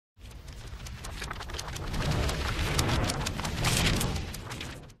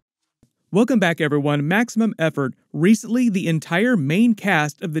Welcome back everyone, Maximum Effort. Recently, the entire main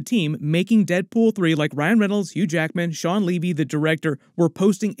cast of the team making Deadpool 3 like Ryan Reynolds, Hugh Jackman, Sean Levy, the director, were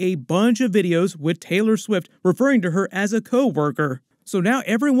posting a bunch of videos with Taylor Swift referring to her as a co-worker. So now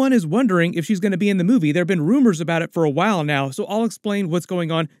everyone is wondering if she's going to be in the movie. There have been rumors about it for a while now, so I'll explain what's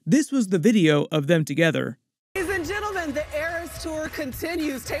going on. This was the video of them together. Ladies and gentlemen, the Eras Tour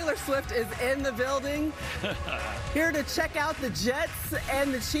continues. Taylor Swift is in the building. Here to check out the Jets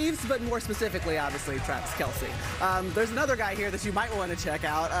and the Chiefs, but more specifically, obviously, Travis Kelce. There's another guy here that you might want to check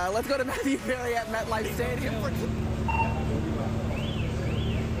out. Let's go to Matthew Perry at MetLife Stadium.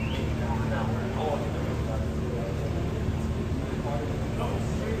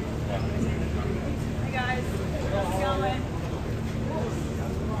 Hey guys, how's it going?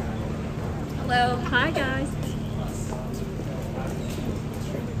 Hello. Hi guys.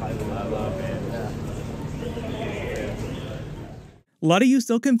 A lot of you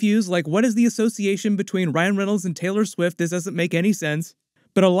still confused, like what is the association between Ryan Reynolds and Taylor Swift? This doesn't make any sense.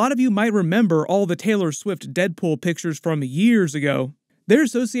 But a lot of you might remember all the Taylor Swift Deadpool pictures from years ago. Their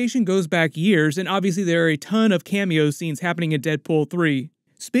association goes back years, and obviously there are a ton of cameo scenes happening in Deadpool 3.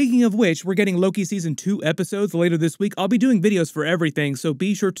 Speaking of which, we're getting Loki Season 2 episodes later this week. I'll be doing videos for everything, so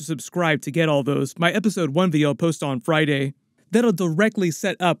be sure to subscribe to get all those. My Episode 1 video I'll post on Friday. That'll directly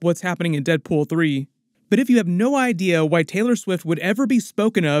set up what's happening in Deadpool 3. But if you have no idea why Taylor Swift would ever be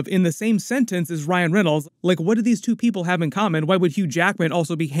spoken of in the same sentence as Ryan Reynolds, like what do these two people have in common? Why would Hugh Jackman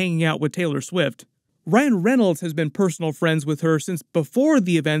also be hanging out with Taylor Swift? Ryan Reynolds has been personal friends with her since before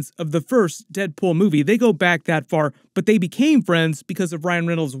the events of the first Deadpool movie. They go back that far, but they became friends because of Ryan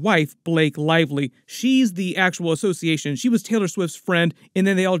Reynolds' wife, Blake Lively. She's the actual association. She was Taylor Swift's friend, and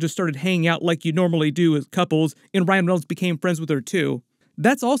then they all just started hanging out like you normally do as couples, and Ryan Reynolds became friends with her too.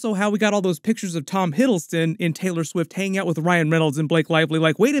 That's also how we got all those pictures of Tom Hiddleston and Taylor Swift hanging out with Ryan Reynolds and Blake Lively.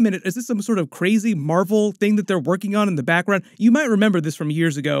 Like, wait a minute, is this some sort of crazy Marvel thing that they're working on in the background? You might remember this from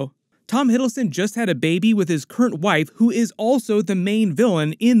years ago. Tom Hiddleston just had a baby with his current wife, who is also the main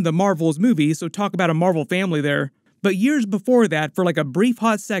villain in the Marvels movie, so talk about a Marvel family there. But years before that, for like a brief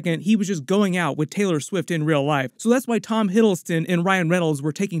hot second, he was just going out with Taylor Swift in real life. So that's why Tom Hiddleston and Ryan Reynolds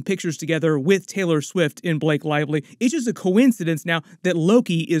were taking pictures together with Taylor Swift and Blake Lively. It's just a coincidence now that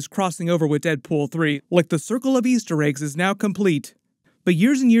Loki is crossing over with Deadpool 3. Like the circle of Easter eggs is now complete. But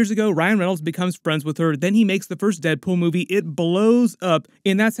years and years ago, Ryan Reynolds becomes friends with her, then he makes the first Deadpool movie, it blows up,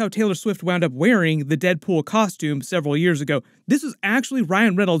 and that's how Taylor Swift wound up wearing the Deadpool costume several years ago. This was actually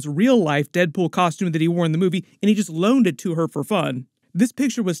Ryan Reynolds' real-life Deadpool costume that he wore in the movie, and he just loaned it to her for fun. This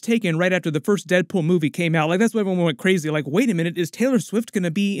picture was taken right after the first Deadpool movie came out. Like, that's why everyone went crazy. Like, wait a minute, is Taylor Swift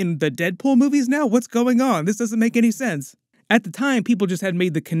gonna be in the Deadpool movies now? What's going on? This doesn't make any sense. At the time, people just had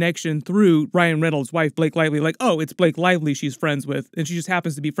made the connection through Ryan Reynolds' wife, Blake Lively, like, oh, it's Blake Lively she's friends with, and she just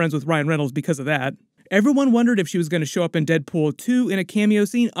happens to be friends with Ryan Reynolds because of that. Everyone wondered if she was going to show up in Deadpool 2 in a cameo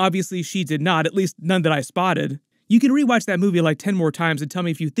scene. Obviously, she did not, at least none that I spotted. You can rewatch that movie like 10 more times and tell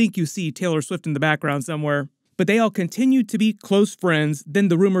me if you think you see Taylor Swift in the background somewhere. But they all continued to be close friends. Then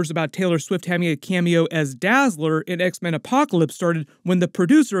the rumors about Taylor Swift having a cameo as Dazzler in X-Men Apocalypse started when the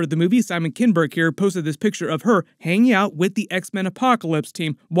producer of the movie, Simon Kinberg here, posted this picture of her hanging out with the X-Men Apocalypse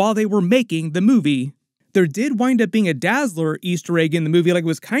team while they were making the movie. There did wind up being a Dazzler Easter egg in the movie, like it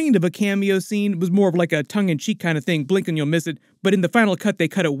was kind of a cameo scene. It was more of like a tongue-in-cheek kind of thing, blink and you'll miss it, but in the final cut they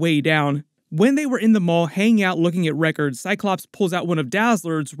cut it way down. When they were in the mall hanging out looking at records, Cyclops pulls out one of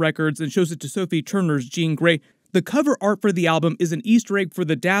Dazzler's records and shows it to Sophie Turner's Jean Grey. The cover art for the album is an Easter egg for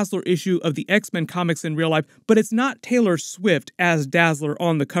the Dazzler issue of the X-Men comics in real life, but it's not Taylor Swift as Dazzler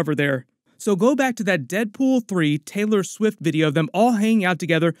on the cover there. So go back to that Deadpool 3 Taylor Swift video of them all hanging out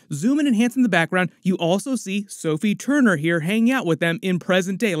together, zoom and enhance in the background. You also see Sophie Turner here hanging out with them in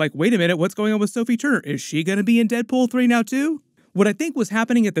present day. Like, wait a minute, what's going on with Sophie Turner? Is she going to be in Deadpool 3 now too? What I think was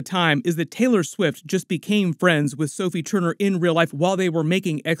happening at the time is that Taylor Swift just became friends with Sophie Turner in real life while they were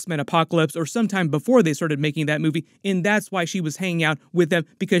making X-Men Apocalypse or sometime before they started making that movie, and that's why she was hanging out with them,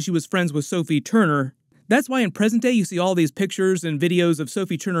 because she was friends with Sophie Turner. That's why in present day you see all these pictures and videos of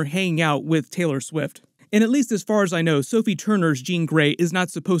Sophie Turner hanging out with Taylor Swift. And at least as far as I know, Sophie Turner's Jean Grey is not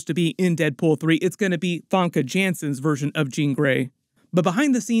supposed to be in Deadpool 3, it's going to be Famke Janssen's version of Jean Grey. But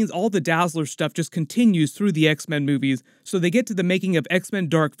behind the scenes, all the Dazzler stuff just continues through the X-Men movies. So they get to the making of X-Men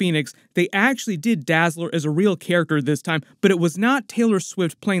Dark Phoenix. They actually did Dazzler as a real character this time, but it was not Taylor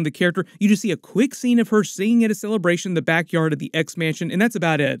Swift playing the character. You just see a quick scene of her singing at a celebration in the backyard of the X-Mansion, and that's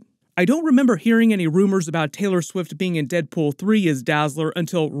about it. I don't remember hearing any rumors about Taylor Swift being in Deadpool 3 as Dazzler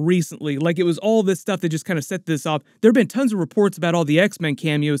until recently. Like, it was all this stuff that just kind of set this off. There have been tons of reports about all the X-Men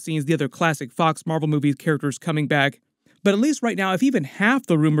cameo scenes, the other classic Fox Marvel movie characters coming back. But at least right now, if even half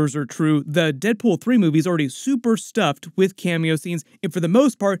the rumors are true, the Deadpool 3 movie is already super stuffed with cameo scenes, and for the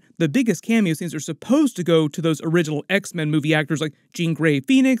most part, the biggest cameo scenes are supposed to go to those original X-Men movie actors like Jean Grey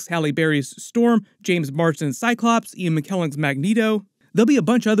Phoenix, Halle Berry's Storm, James Marsden's Cyclops, Ian McKellen's Magneto. There'll be a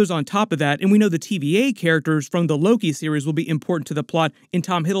bunch of others on top of that, and we know the TVA characters from the Loki series will be important to the plot, and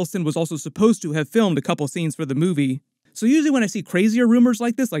Tom Hiddleston was also supposed to have filmed a couple scenes for the movie. So usually when I see crazier rumors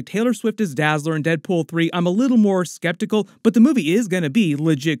like this, like Taylor Swift as Dazzler in Deadpool 3, I'm a little more skeptical, but the movie is gonna be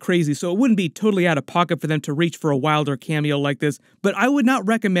legit crazy, so it wouldn't be totally out of pocket for them to reach for a wilder cameo like this. But I would not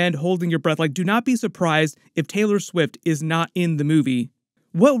recommend holding your breath. Like, do not be surprised if Taylor Swift is not in the movie.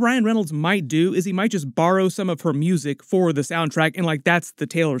 What Ryan Reynolds might do is he might just borrow some of her music for the soundtrack, and like that's the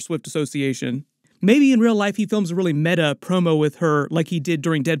Taylor Swift association. Maybe in real life he films a really meta promo with her like he did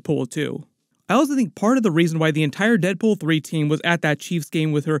during Deadpool 2. I also think part of the reason why the entire Deadpool 3 team was at that Chiefs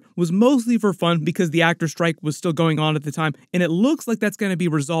game with her was mostly for fun because the actor strike was still going on at the time, and it looks like that's going to be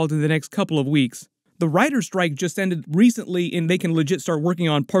resolved in the next couple of weeks. The writer's strike just ended recently, and they can legit start working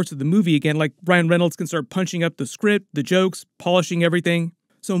on parts of the movie again, like Ryan Reynolds can start punching up the script, the jokes, polishing everything.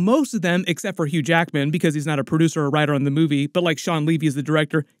 So most of them, except for Hugh Jackman, because he's not a producer or writer on the movie, but like Sean Levy is the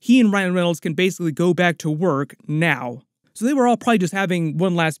director, he and Ryan Reynolds can basically go back to work now. So they were all probably just having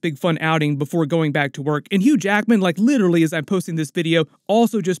one last big fun outing before going back to work. And Hugh Jackman, like literally as I'm posting this video,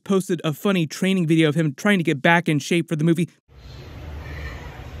 also just posted a funny training video of him trying to get back in shape for the movie.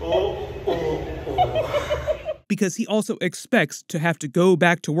 Because he also expects to have to go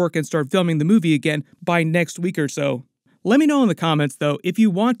back to work and start filming the movie again by next week or so. Let me know in the comments though if you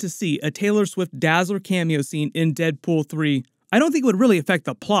want to see a Taylor Swift Dazzler cameo scene in Deadpool 3. I don't think it would really affect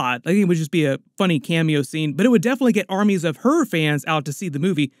the plot. I think it would just be a funny cameo scene, but it would definitely get armies of her fans out to see the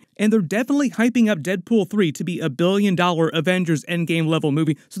movie, and they're definitely hyping up Deadpool 3 to be a billion-dollar Avengers Endgame level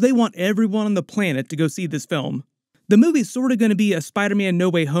movie, so they want everyone on the planet to go see this film. The movie's sort of going to be a Spider-Man No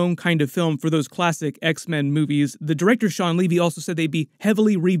Way Home kind of film for those classic X-Men movies. The director Sean Levy also said they'd be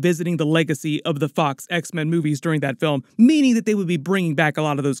heavily revisiting the legacy of the Fox X-Men movies during that film, meaning that they would be bringing back a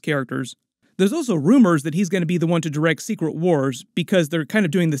lot of those characters. There's also rumors that he's going to be the one to direct Secret Wars, because they're kind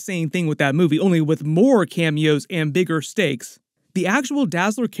of doing the same thing with that movie, only with more cameos and bigger stakes. The actual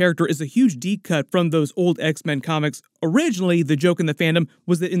Dazzler character is a huge deep cut from those old X-Men comics. Originally, the joke in the fandom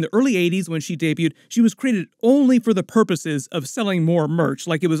was that in the early 80s when she debuted, she was created only for the purposes of selling more merch,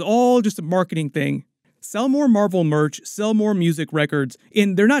 like it was all just a marketing thing. Sell more Marvel merch, sell more music records,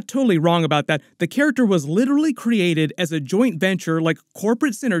 and they're not totally wrong about that. The character was literally created as a joint venture, like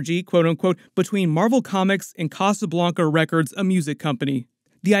corporate synergy, quote-unquote, between Marvel Comics and Casablanca Records, a music company.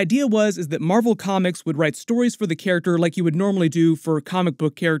 The idea is that Marvel Comics would write stories for the character like you would normally do for comic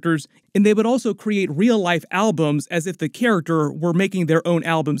book characters, and they would also create real-life albums as if the character were making their own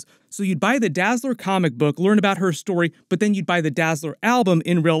albums. So you'd buy the Dazzler comic book, learn about her story, but then you'd buy the Dazzler album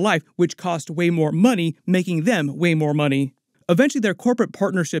in real life, which cost way more money, making them way more money. Eventually, their corporate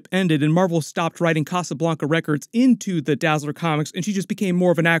partnership ended, and Marvel stopped writing Casablanca Records into the Dazzler comics, and she just became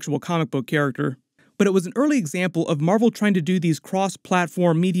more of an actual comic book character. But it was an early example of Marvel trying to do these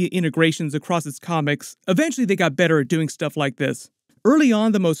cross-platform media integrations across its comics. Eventually, they got better at doing stuff like this. Early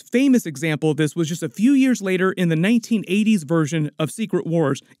on, the most famous example of this was just a few years later in the 1980s version of Secret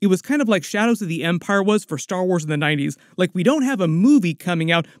Wars. It was kind of like Shadows of the Empire was for Star Wars in the 90s. Like, we don't have a movie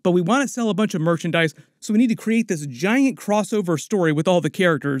coming out, but we want to sell a bunch of merchandise, so we need to create this giant crossover story with all the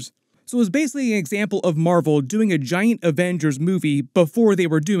characters. So it was basically an example of Marvel doing a giant Avengers movie before they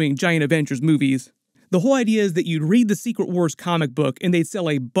were doing giant Avengers movies. The whole idea is that you'd read the Secret Wars comic book and they'd sell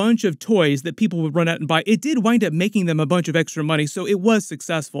a bunch of toys that people would run out and buy. It did wind up making them a bunch of extra money, so it was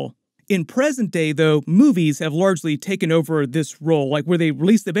successful. In present day, though, movies have largely taken over this role. Like where they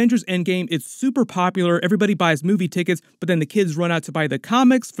released Avengers Endgame, it's super popular, everybody buys movie tickets, but then the kids run out to buy the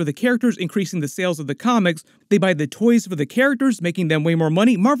comics for the characters, increasing the sales of the comics. They buy the toys for the characters, making them way more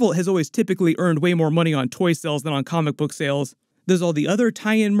money. Marvel has always typically earned way more money on toy sales than on comic book sales. There's all the other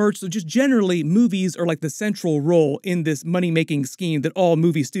tie-in merch, so just generally, movies are like the central role in this money-making scheme that all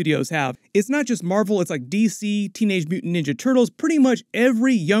movie studios have. It's not just Marvel, it's like DC, Teenage Mutant Ninja Turtles, pretty much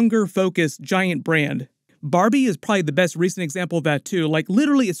every younger-focused giant brand. Barbie is probably the best recent example of that too. Like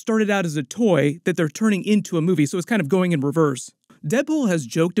literally, it started out as a toy that they're turning into a movie, so it's kind of going in reverse. Deadpool has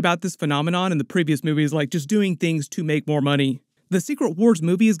joked about this phenomenon in the previous movies, like just doing things to make more money. The Secret Wars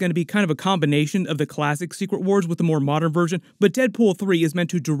movie is going to be kind of a combination of the classic Secret Wars with the more modern version, but Deadpool 3 is meant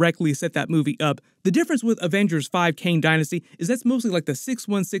to directly set that movie up. The difference with Avengers 5 Kang Dynasty is that's mostly like the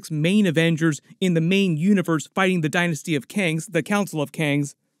 616 main Avengers in the main universe fighting the Dynasty of Kangs, the Council of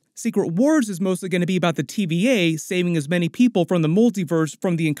Kangs. Secret Wars is mostly going to be about the TVA saving as many people from the multiverse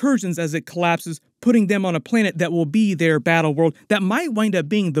from the incursions as it collapses, putting them on a planet that will be their Battleworld that might wind up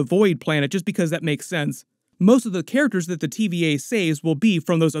being the Void Planet just because that makes sense. Most of the characters that the TVA saves will be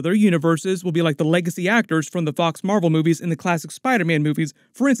from those other universes, will be like the legacy actors from the Fox Marvel movies and the classic Spider-Man movies.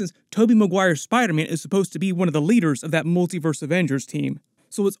 For instance, Tobey Maguire's Spider-Man is supposed to be one of the leaders of that multiverse Avengers team.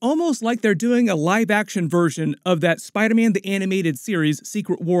 So it's almost like they're doing a live-action version of that Spider-Man the Animated Series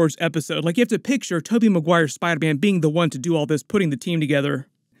Secret Wars episode. Like, you have to picture Tobey Maguire's Spider-Man being the one to do all this, putting the team together.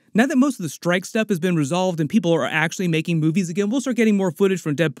 Now that most of the strike stuff has been resolved and people are actually making movies again, we'll start getting more footage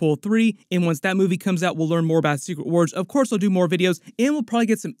from Deadpool 3, and once that movie comes out, we'll learn more about Secret Wars. Of course, I'll do more videos, and we'll probably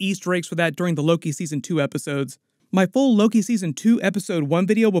get some Easter eggs for that during the Loki Season 2 episodes. My full Loki Season 2 Episode 1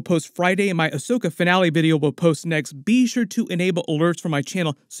 video will post Friday, and my Ahsoka finale video will post next. Be sure to enable alerts for my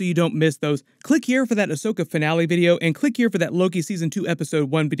channel so you don't miss those. Click here for that Ahsoka finale video, and click here for that Loki Season 2 Episode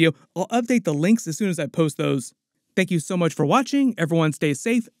 1 video. I'll update the links as soon as I post those. Thank you so much for watching, everyone stay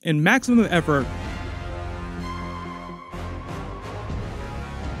safe, and maximum effort.